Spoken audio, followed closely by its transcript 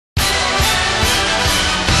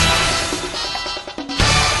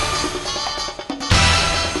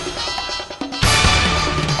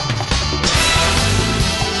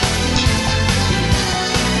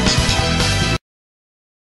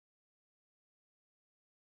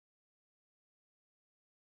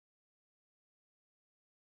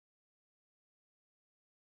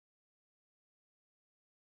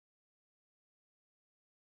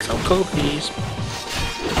copies.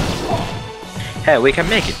 Hey, we can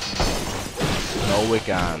make it. No, we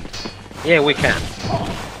can't. Yeah, we can.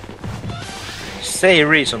 Say a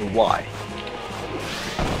reason why.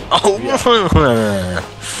 Oh!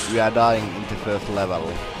 We are dying in the first level.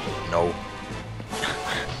 No.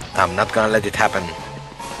 I'm not gonna let it happen.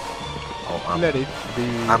 Oh, Let it be.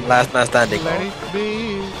 I'm last man standing. Let Oh. it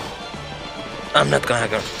be. I'm not gonna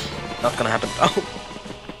go. Not gonna happen. Oh!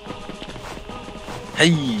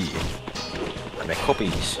 Hey! I make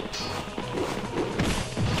copies.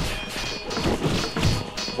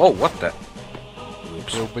 Whoa, what the?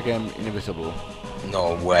 Oops. You became invisible.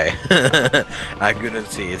 No way. I couldn't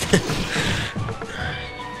see it.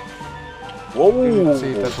 Whoa! Didn't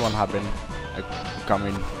see that one happen.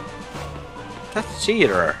 Coming. That's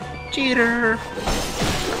cheater. Cheater!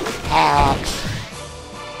 Axe.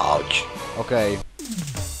 Ouch. Okay.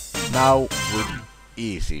 Now with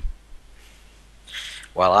easy.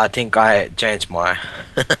 Well, I think I changed my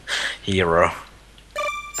hero.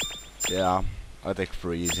 Yeah, I take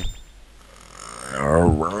for easy.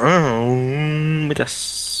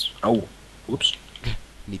 Mitäs? Oh, whoops.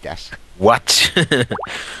 Mitäs? What?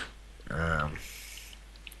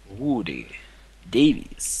 Woody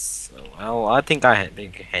Davies. Well, I think I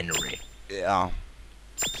think Henry. Yeah.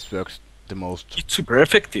 This works the most. It's super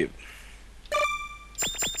effective.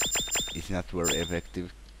 It's not very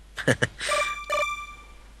effective.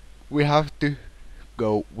 We have to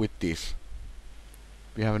go with this.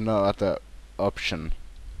 We have no other option.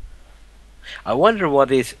 I wonder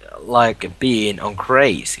what it's like being on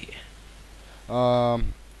crazy. There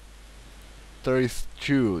is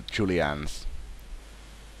 2 Julians.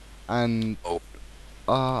 And Oh.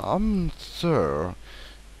 I'm sure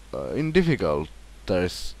in difficult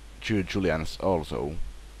there's 2 Julians also.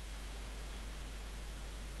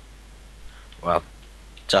 Well,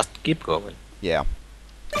 just keep going. Yeah.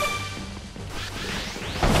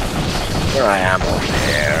 Here I am over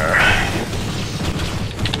there.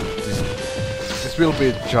 This will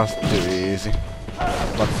be just too easy.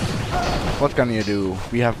 But what can you do?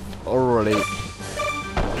 We have already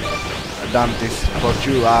done this for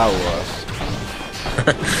 2 hours.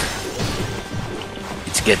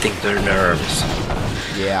 It's getting to the nerves.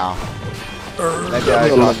 Yeah.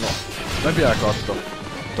 Maybe I got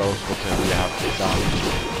those what we have done.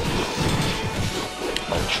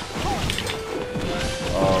 Ouch.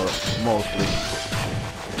 Or mostly.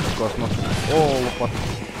 Of course not all, but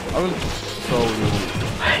I will show you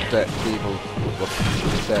the people what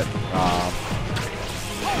the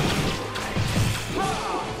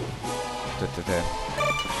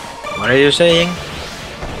What are you saying?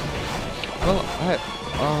 well,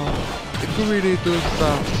 if you really do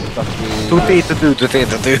stuff that we...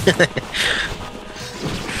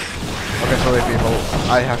 Okay, sorry people,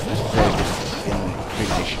 I have to say this in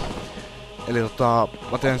Finnish. Eli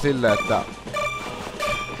mä teen silleen, että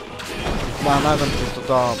mä näytän siis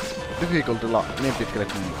difficultilla niin pitkälle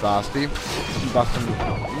kun päästiin. Mä päästän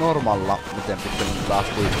normalla miten pitkälle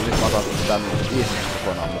päästiin, eli mä otan tän easy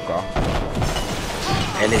kokonaan mukaan.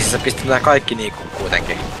 Eli siis sä pistät nää kaikki niinku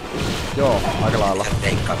kuitenkin. Joo, aika lailla.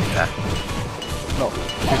 Teikkaa mitään. No,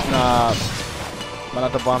 siis mä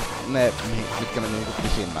näytän vaan ne, mitkä meni niinku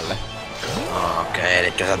pisimmälle. Okei,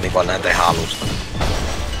 eli sä oot niinku näitä ihan alusta.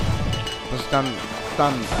 No siis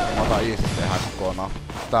tän mä otan easystä ihan kokonaan.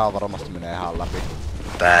 Tää varmasti menee ihan läpi.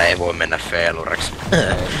 Tää ei voi mennä failureksi.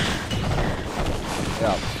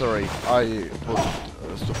 Yeah, sorry, I put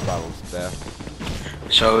subtitles there.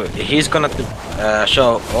 So he's gonna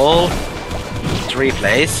show all 3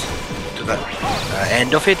 plays to the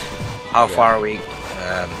end of it, how far we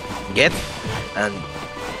get, and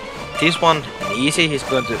this one easy. He's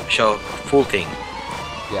going to show full thing.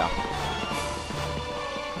 Yeah.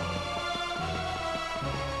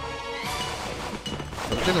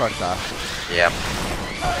 Something like that. Yeah.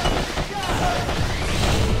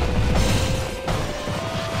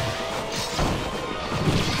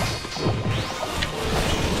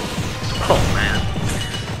 Oh man.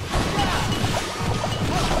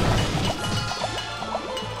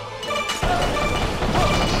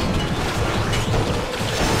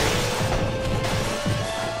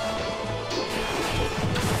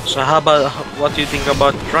 So how about, what do you think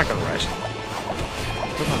about Dragon Rise?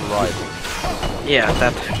 Dragon Rise. Yeah,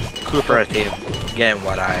 that cooperative game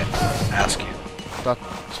what I ask you.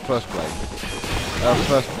 That's first play.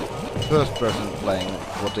 First person playing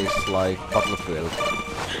what is like Battlefield.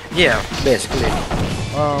 Yeah, basically.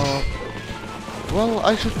 Well,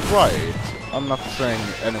 I should try it. I'm not saying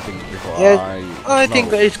anything before Yeah, I know.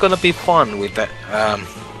 think it's gonna be fun with the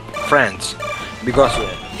friends, because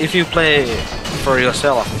if you play for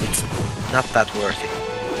yourself, it's not that worth it.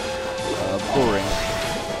 boring.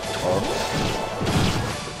 Or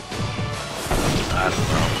I don't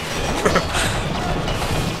know.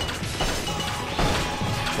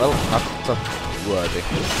 well, not that worthy.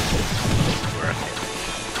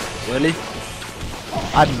 Really?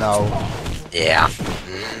 I don't know. Yeah.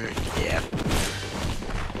 Yeah.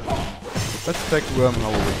 Let's take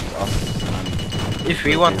Wormhole with us and If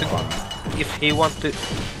he want to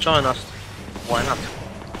join us, why not?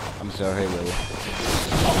 I'm sure he will.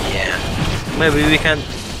 Yeah. Maybe we can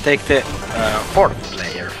take the fourth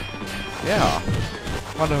player. Yeah.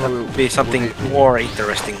 Wonder That who would be something would it more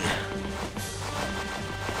interesting.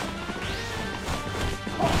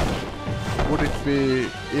 Would it be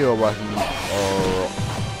Eowasen or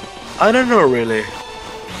I don't know really.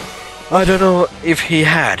 I don't know if he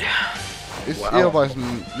had. is Wow.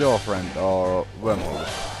 Eowasen your friend or Wormhole?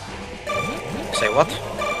 Say what?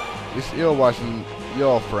 Is Eowasen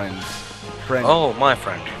your friend? Oh, my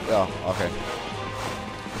friend. Yeah, okay.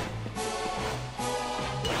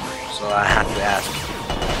 So I had to ask.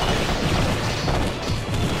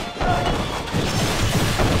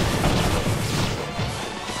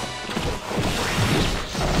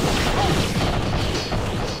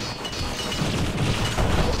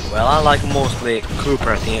 Well, I like mostly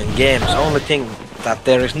cooperative games. Only thing that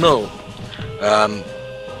there is no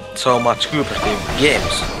so much cooperative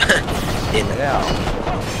games in Yeah.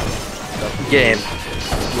 game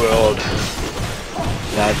world.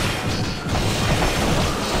 That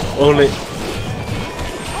only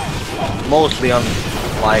mostly on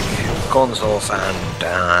like consoles and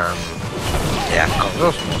yeah,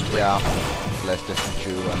 consoles mostly. Yeah. PlayStation 2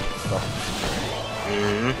 and stuff.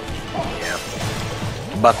 Yeah.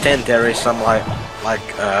 But then there is some like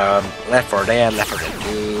Left 4 Dead, Left 4 Dead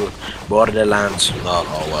 2, Borderlands. Oh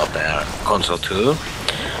well, they're console too.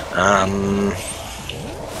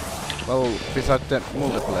 Well, besides the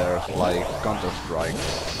multiplayer like Counter-Strike,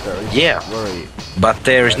 there is Yeah. very But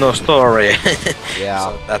there is no story. yeah.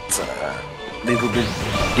 So that's a little bit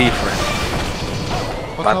different.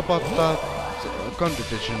 What but- about that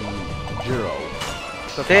competition Zero?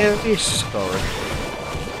 That There has is story.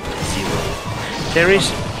 zero. There is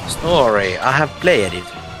story. I have played it.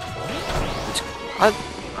 It's,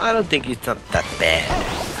 I don't think it's not that bad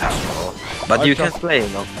after all. But I you can just- play,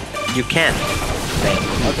 no? You can play.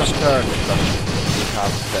 I just heard that it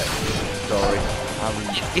has the story. I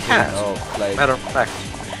haven't It seen has. or played. Matter of fact,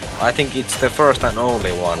 I think it's the first and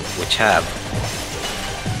only one which have.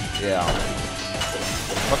 Yeah.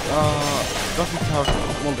 But does it have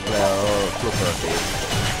multiplayer or cooperative?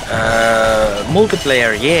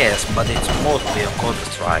 Multiplayer, yes, but it's mostly on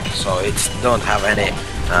Counter-Strike, so it don't have any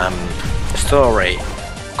story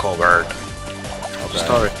covered, Okay.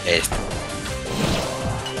 story-based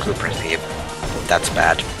cooperative. That's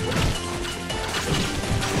bad.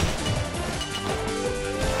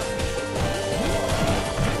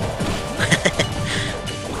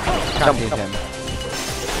 Can't hit him.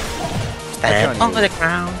 Stand join on you. the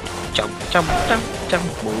ground, jump, jump, jump,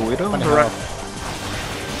 jump, move it on Bunny the right.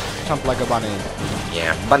 hop. Jump like a bunny.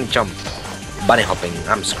 Yeah, bunny jump, bunny hopping.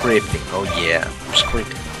 I'm scripting. Oh yeah, I'm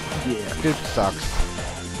scripting. Yeah. Script sucks.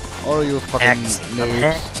 Or you fucking Hacks. I'm noobs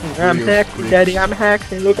hacking, who I'm use hacking, scripts. daddy, I'm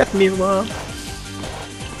hacking. Look at me, mom.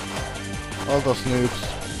 All those noobs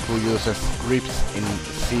who uses scripts in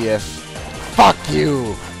CS. Fuck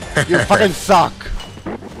you! You fucking suck!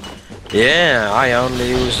 Yeah, I only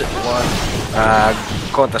use one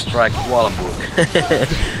Counter-Strike wall book.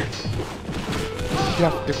 You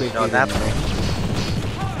have to be know kidding that? me.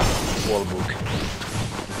 Wall book.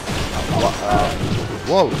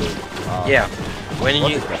 Whoa! Yeah, when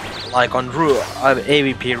what you is that? like on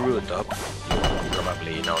AVP rooftop, you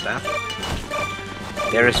probably know that.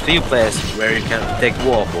 There is few places where you can take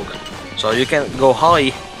wall book, so you can go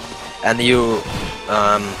high and you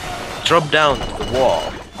drop down to the wall.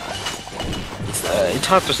 It's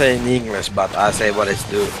hard to say in English, but I say what it's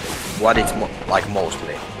like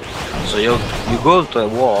mostly. So you go to a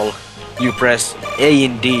wall, you press A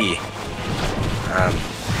and D.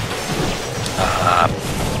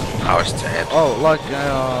 How is it? Oh, like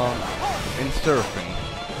in surfing.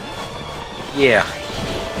 Yeah,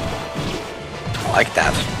 like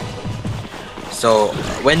that. So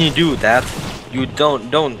when you do that, you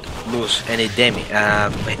don't lose any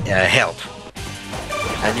health,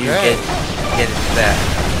 and you Okay. get the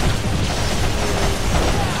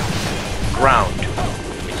ground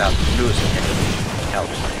without losing any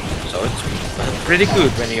health. So it's pretty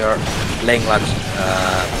good when you're playing like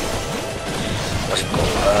what's it called?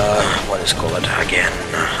 What is called again?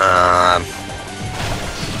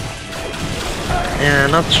 Yeah,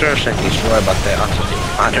 not sure exactly sure, but the other thing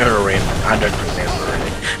I don't remember.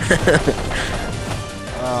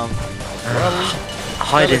 Well,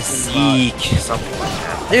 hide and seek, something like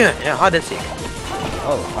that. Yeah, hide and seek.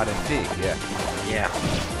 oh, hide and seek, yeah. Yeah.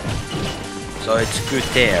 So it's good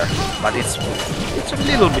there, but it's a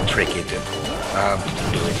little bit tricky to do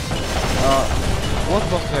it. What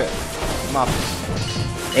was the map?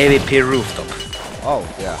 AVP rooftop, Oh,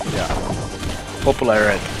 yeah, yeah.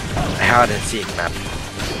 popular hide and seek map.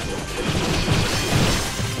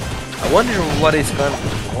 I wonder what it's gonna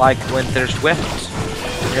like when there's weapons.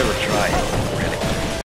 Never tried.